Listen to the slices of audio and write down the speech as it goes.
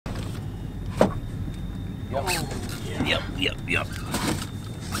Yep.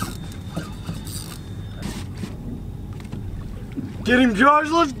 Get him, George,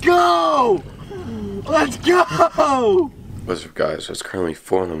 let's go! Let's go! What's up, guys? It's currently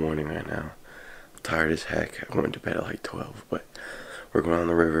 4 in the morning right now. I'm tired as heck. I went to bed at like 12, but we're going on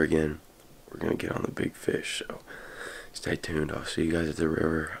the river again. We're gonna get on the big fish, so stay tuned. I'll see you guys at the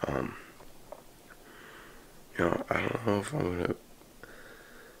river. You know, I don't know if I'm gonna.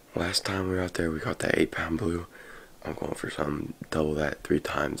 Last time we were out there, we got that 8-pound blue. I'm going for something double that, 3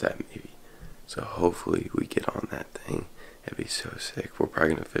 times that maybe. So hopefully we get on that thing. It'd be so sick. We're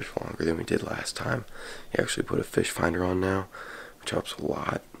probably gonna fish longer than we did last time. He actually put a fish finder on now, which helps a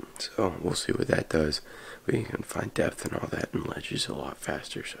lot. So we'll see what that does. We can find depth and all that and ledges a lot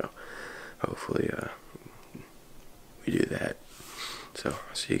faster. So hopefully we do that. So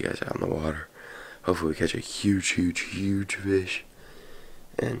I'll see you guys out in the water. Hopefully we catch a huge fish.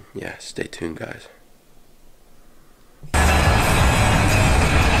 And yeah, stay tuned, guys.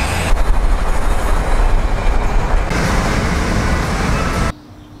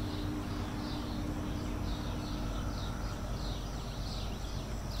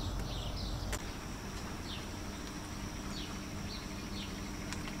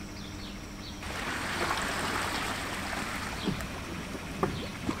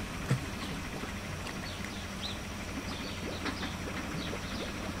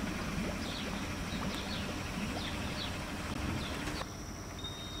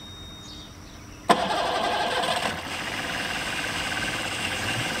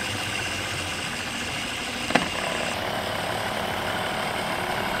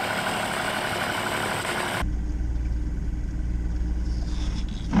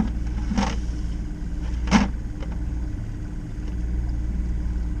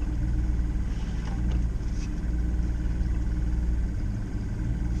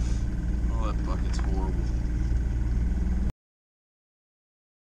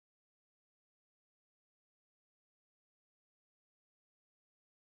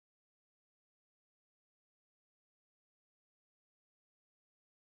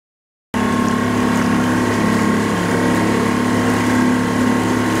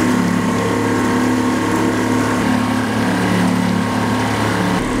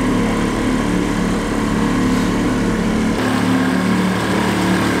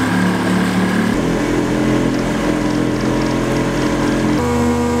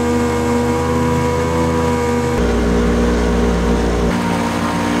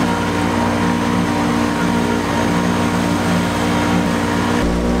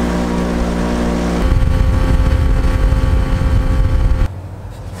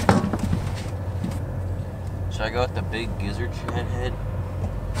 Should I go with the big gizzard shad head?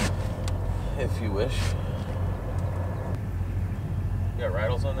 If you wish. You got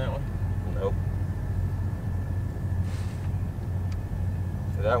rattles on that one? Nope.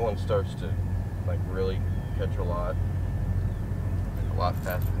 So that one starts to like really catch a lot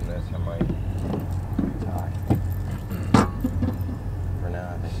faster than this. I might tie. For now,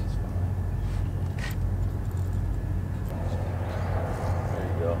 I think it's fine. There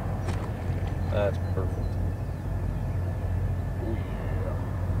you go. That's perfect. Oh yeah.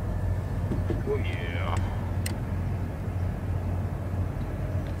 Oh yeah.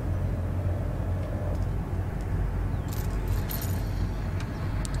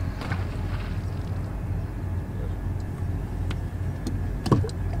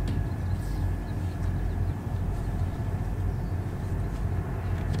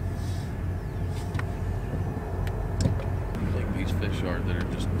 These fish are that are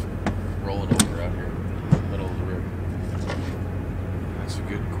just rolling over out here in the middle of the river? That's a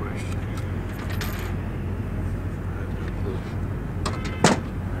good question. I have no clue. We're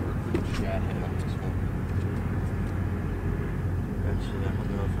putting shad head on this one. Actually, I don't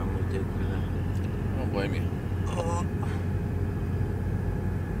know if I'm gonna dig for that. I don't blame you.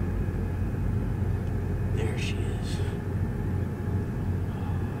 There she is.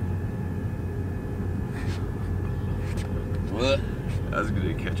 What? I was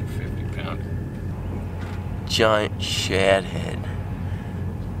gonna catch a 50-pounder. Giant shad head.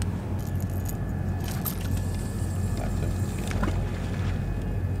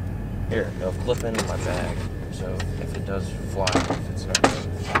 Here, they'll clip into my bag. So if it does fly off, it's not good.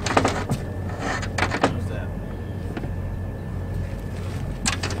 How's that?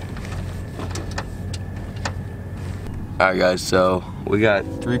 Alright guys, so we got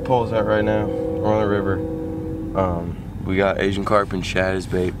 3 poles out right now. We're on the river. We got Asian carp and shad as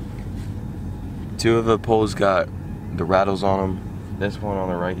bait. 2 of the poles got the rattles on them. This one on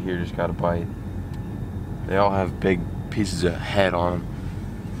the right here just got a bite. They all have big pieces of head on them.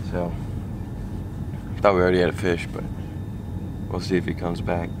 So Thought we already had a fish, but we'll see if he comes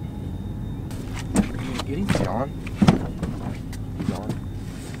back. Are you gonna get him? He's gone. He's gone.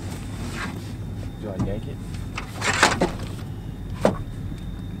 Do I yank it?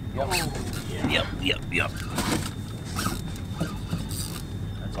 Yep.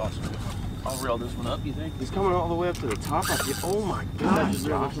 That's awesome. I'll reel this one up, you think? He's coming all the way up to the top. Oh my gosh. Just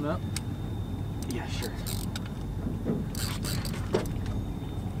reel this one up? Yeah, sure.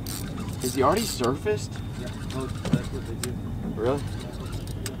 Is he already surfaced? Yeah, oh, that's what they do. Really?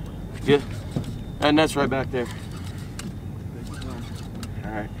 Yeah. And that's right back there.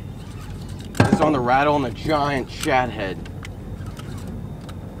 Alright. This is on the rattle and the giant shad head.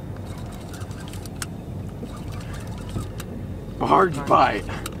 Barge bite.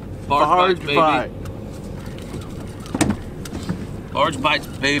 Barge bites, bite. baby. Barge bites,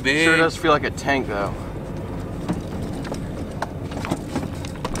 baby. Sure does feel like a tank though.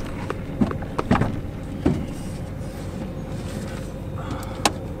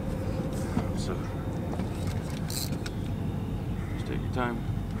 So, Just take your time.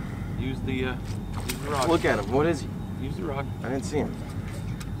 Use the rod. look at him. What is he? Use the rod. I didn't see him.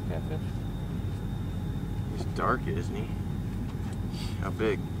 Catfish. He's dark, isn't he? How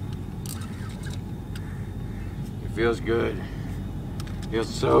big? It feels good. Feels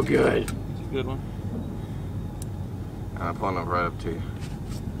so good. It's a good one. I'm pulling up right up to you.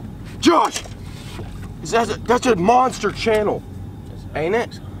 Josh! That's a monster channel, ain't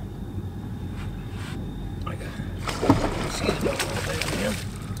it?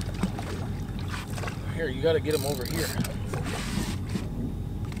 Here, you gotta get him over here.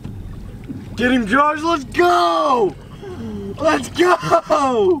 Get him, Josh! Let's go! Let's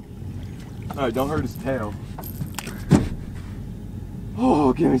go! Alright, don't hurt his tail.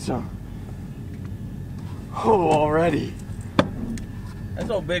 Oh, give me some. Oh, already. That's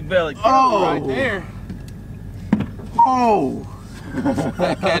old big belly Oh. right there. Oh!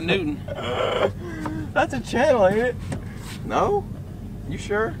 That Cat Newton. That's a channel, ain't it? No? You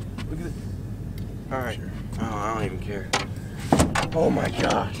sure? Look at it. Alright. Sure. Oh, I don't even care. Oh my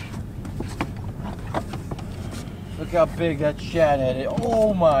gosh. Look how big that shad head is.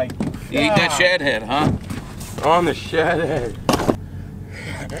 Oh my god. You ate that shad head, huh? On the shad head.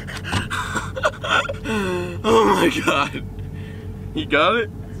 Oh my god. You got it?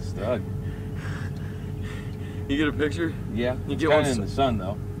 It's a stud. You get a picture? Yeah. You It's get kind one of in the sun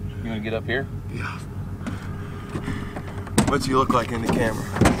though. You wanna get up here? Yeah. What's he look like in the camera?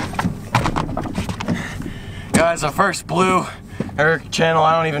 Guys, the first blue Eric channel,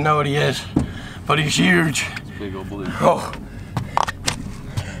 I don't even know what he is, but he's huge. It's a big old blue. Oh.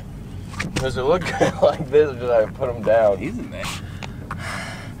 Does it look like this or did I put him down? He's in there.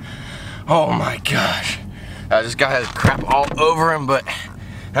 Oh my gosh. This guy has crap all over him, but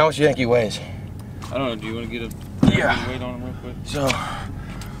how much do you think he weighs? I don't know, do you wanna get a Yeah. weight on him real quick? So,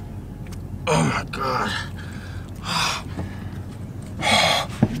 oh my god.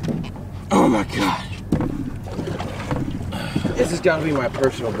 Oh my god. This has got to be my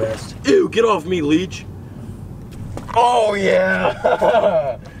personal best. Ew, get off me, leech. Oh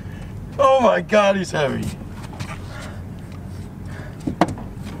yeah. Oh my god, he's heavy.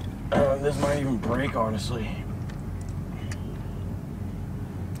 This might even break, honestly.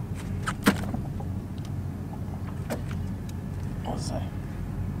 What's that?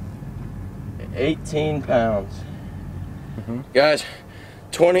 18 pounds. Guys,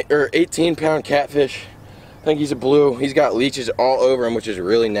 20 or 18 pound catfish. I think he's a blue. He's got leeches all over him, which is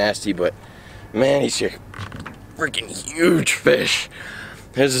really nasty, but man, he's a freaking huge fish.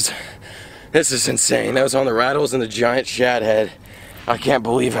 This is insane. That was on the rattles and the giant shad head. I can't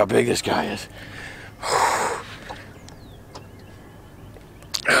believe how big this guy is.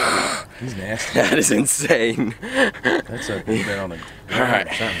 He's nasty. That is insane. That's a big bit on the All right.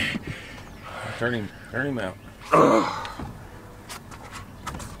 Turn him out.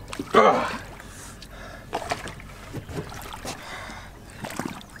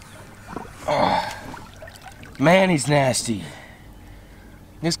 Man, he's nasty.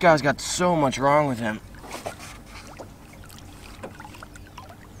 This guy's got so much wrong with him.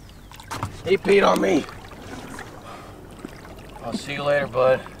 He peed on me. I'll see you later,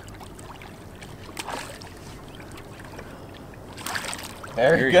 bud.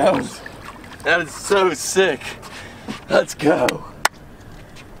 There he goes. That is so sick. Let's go.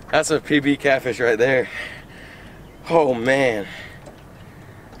 That's a PB catfish right there. Oh man.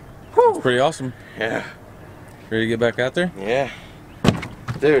 Whew. Pretty awesome. Yeah. Ready to get back out there? Yeah.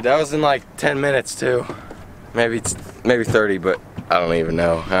 Dude, that was in like 10 minutes too. Maybe 30, but I don't even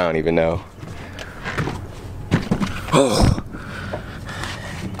know. Oh.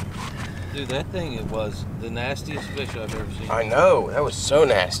 Dude, that thing, it was the nastiest fish I've ever seen. I know, that was so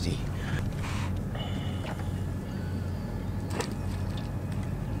nasty.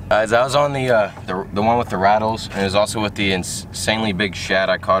 Guys, that was on the one with the rattles, and it was also with the insanely big shad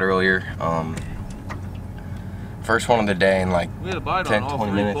I caught earlier. First one of the day in like we had a bite 10, on all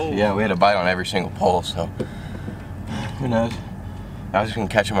 20 three minutes. poles. Yeah, we had a bite on every single pole, so who knows? I was just gonna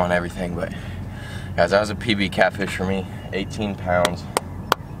catch them on everything, but guys, that was a PB catfish for me. 18 pounds.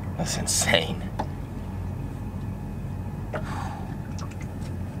 That's insane.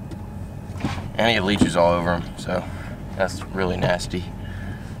 And he had leeches all over him, so that's really nasty.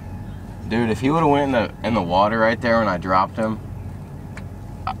 Dude, if he would have went in the water right there when I dropped him,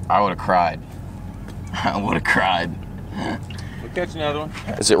 I would have cried. I would have cried. We'll catch another one.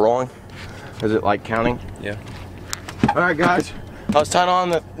 Is it rolling? Is it like counting? Yeah. All right, guys. I was tying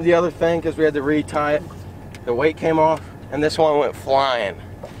on the other thing because we had to retie it. The weight came off, and this one went flying.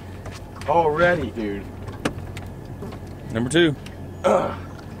 Already, dude. Number 2.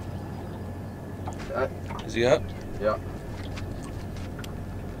 Is he up? Yeah.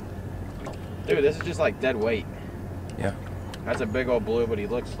 Dude, this is just like dead weight. Yeah. That's a big old blue, but he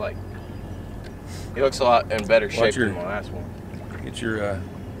looks a lot in better shape your- than the last one. Get your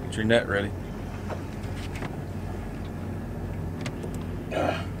net ready. It's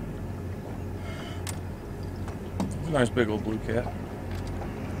a nice big old blue cat.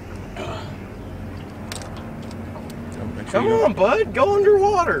 Make sure Come you don't- on, bud. Go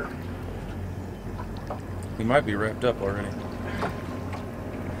underwater. He might be wrapped up already.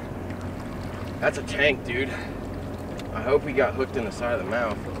 That's a tank, dude. I hope he got hooked in the side of the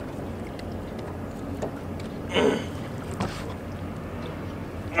mouth.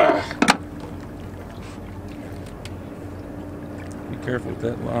 Be careful with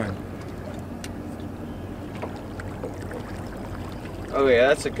that line. Oh yeah,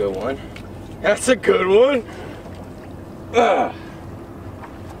 that's a good one. That's a good one. Ugh.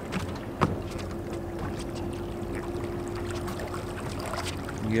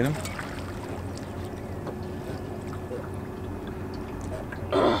 You get him?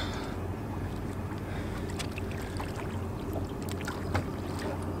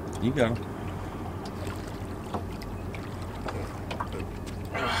 You got him.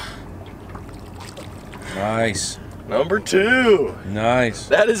 Nice. Number 2. Nice.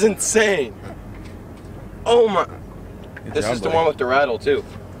 That is insane. Oh my. Good This job, is the buddy. one with the rattle too.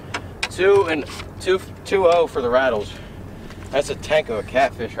 2-0 for the rattles. That's a tank of a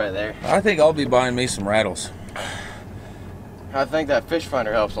catfish right there. I think I'll be buying me some rattles. I think that fish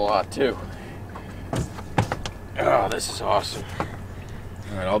finder helps a lot too. Oh, this is awesome. All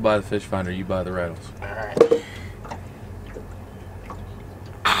right, I'll buy the fish finder. You buy the rattles. All right.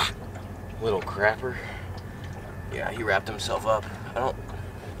 Little crapper. Yeah, he wrapped himself up. I don't.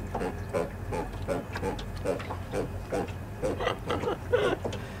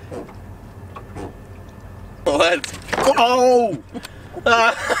 Let's go!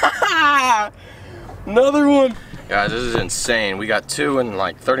 Another one. Guys, this is insane. We got 2 in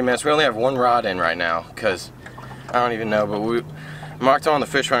like 30 minutes. We only have 1 rod in right now because I don't even know, but we marked on the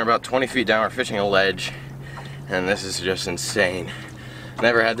fish finder about 20 feet down. We're fishing a ledge, and this is just insane.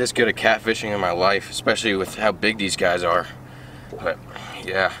 Never had this good at catfishing in my life, especially with how big these guys are. But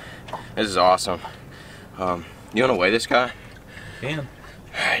yeah, this is awesome. You want to weigh this guy? Can. All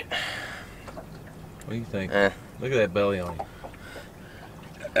right. What do you think? Eh. Look at that belly on him.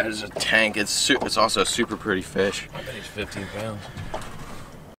 That is a tank. It's also a super pretty fish. I bet he's 15 pounds.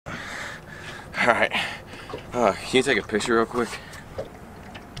 All right. Can you take a picture real quick?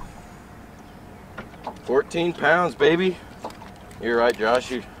 14 pounds, baby. You're right,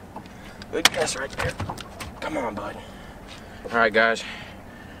 Josh. You good guess right there. Come on, bud. All right, guys.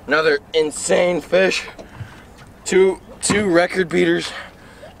 Another insane fish. Two record beaters.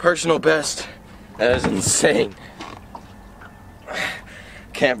 Personal best. That is insane.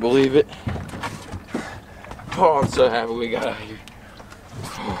 Can't believe it. Oh, I'm so happy we got out here.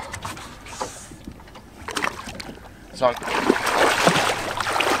 So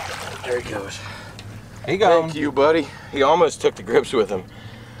there he goes. He got Thank you, buddy. He almost took the grips with him.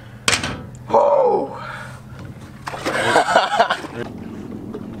 Oh!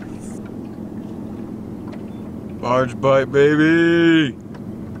 Large bite, baby!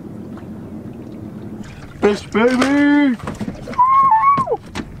 Fish, baby!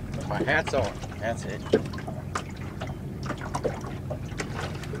 My hat's on. That's it.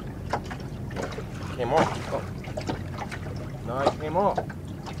 Came off. Oh. No, it came off.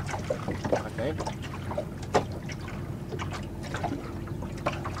 I think.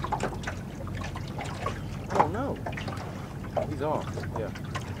 Oh no. He's off. Yeah.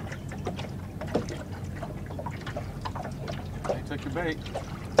 took your bait.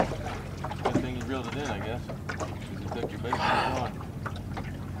 Good thing you reeled it in, I guess. He took your bait and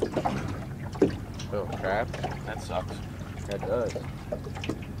it's gone. Oh, crap. That sucks. That does.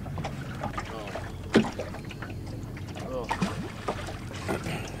 Oh.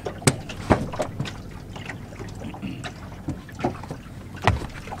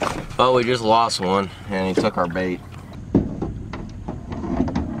 Well, we just lost one, and he took our bait.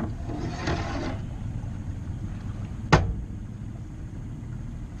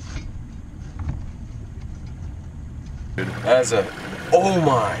 That's a, oh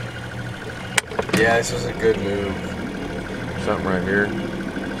my. Yeah, this was a good move. Something right here.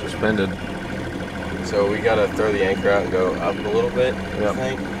 Suspended. So we gotta throw the anchor out and go up a little bit, I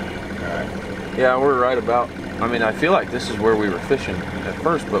think. Alright. Yeah, we're right about, I mean, I feel like this is where we were fishing at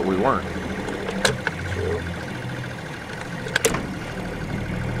first, but we weren't. True.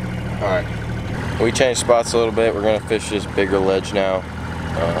 Alright. We changed spots a little bit. We're gonna fish this bigger ledge now.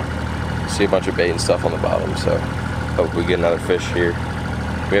 See a bunch of bait and stuff on the bottom, so hope we get another fish here.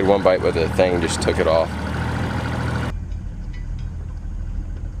 We had one bite, but the thing just took it off.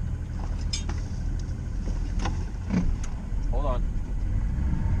 Hold on.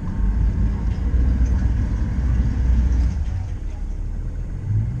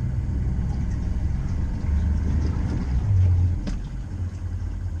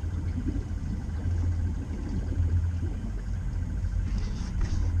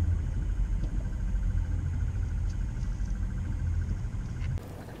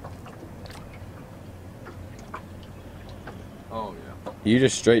 Oh yeah, You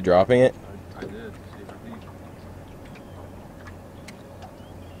just straight dropping it? I did. Super deep.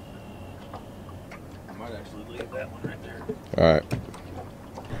 I might actually leave that one right there. Alright.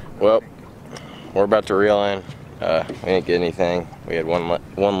 Well, we're about to reel in. We didn't get anything. We had one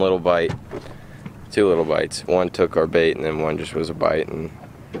little bite. Two little bites. One took our bait and then one just was a bite and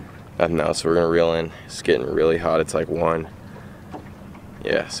nothing else. So we're gonna reel in. It's getting really hot. It's like 1.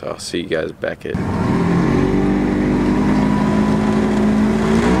 Yeah, so I'll see you guys back at.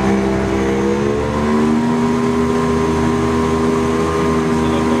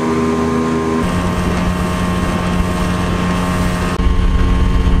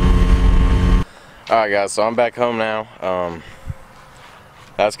 Alright guys, so I'm back home now.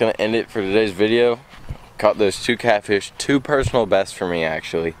 That's gonna end it for today's video. Caught those 2 catfish, 2 personal bests for me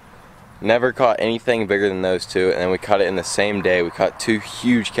actually. Never caught anything bigger than those 2, and then we caught it in the same day. We caught 2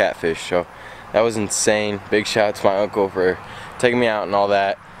 huge catfish, so that was insane. Big shout out to my uncle for taking me out and all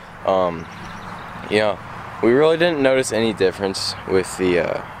that. You know, we really didn't notice any difference with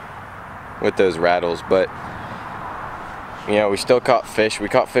the with those rattles, but you know, we still caught fish. We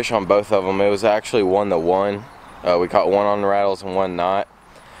caught fish on both of them. It was actually 1-1. We caught one on the rattles and one not.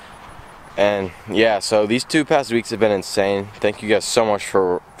 And yeah, so these 2 past weeks have been insane. Thank you guys so much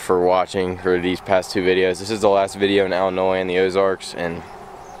for watching for these past 2 videos. This is the last video in Illinois and the Ozarks, and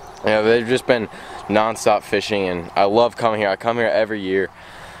you know, they've just been non-stop fishing, and I love coming here. I come here every year.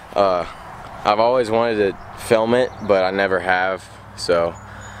 I've always wanted to film it, but I never have. So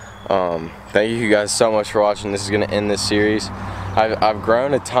thank you guys so much for watching. This is gonna end this series. I've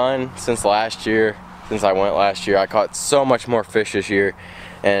grown a ton since last year. Since I went last year, I caught so much more fish this year,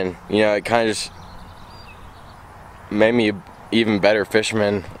 and you know, it kind of just made me an even better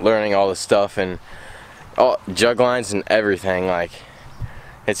fisherman, learning all this stuff and all jug lines and everything. Like,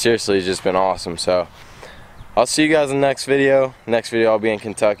 it's seriously just been awesome. So I'll see you guys in the next video. Next video I'll be in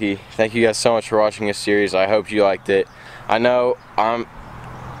Kentucky. Thank you guys so much for watching this series. I hope you liked it. I know I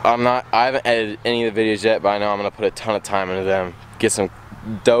haven't edited any of the videos yet, but I know I'm gonna put a ton of time into them. Get some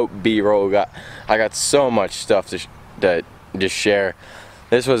dope B-roll. I got so much stuff to just share.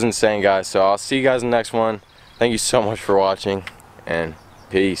 This was insane, guys. So I'll see you guys in the next one. Thank you so much for watching, and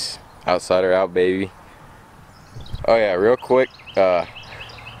peace. Outsider out, baby. Oh yeah, real quick. I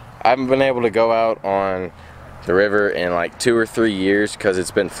haven't been able to go out on the river in like 2 or 3 years because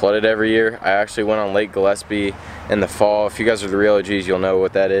it's been flooded every year. I actually went on Lake Gillespie in the fall. If you guys are the real OGs, you'll know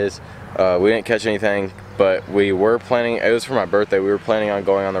what that is. We didn't catch anything, but we were planning, it was for my birthday, we were planning on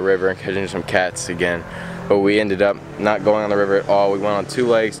going on the river and catching some cats again. But we ended up not going on the river at all. We went on 2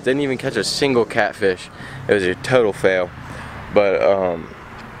 lakes, didn't even catch a single catfish. It was a total fail. But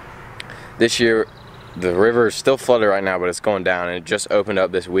this year, the river is still flooded right now, but it's going down, and it just opened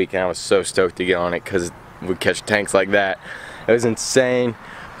up this week, and I was so stoked to get on it because we catch tanks like that. It was insane.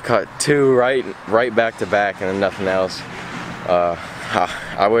 Caught 2 right back to back, and then nothing else.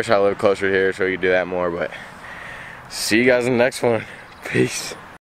 I wish I lived closer here so we could do that more, but see you guys in the next one. Peace.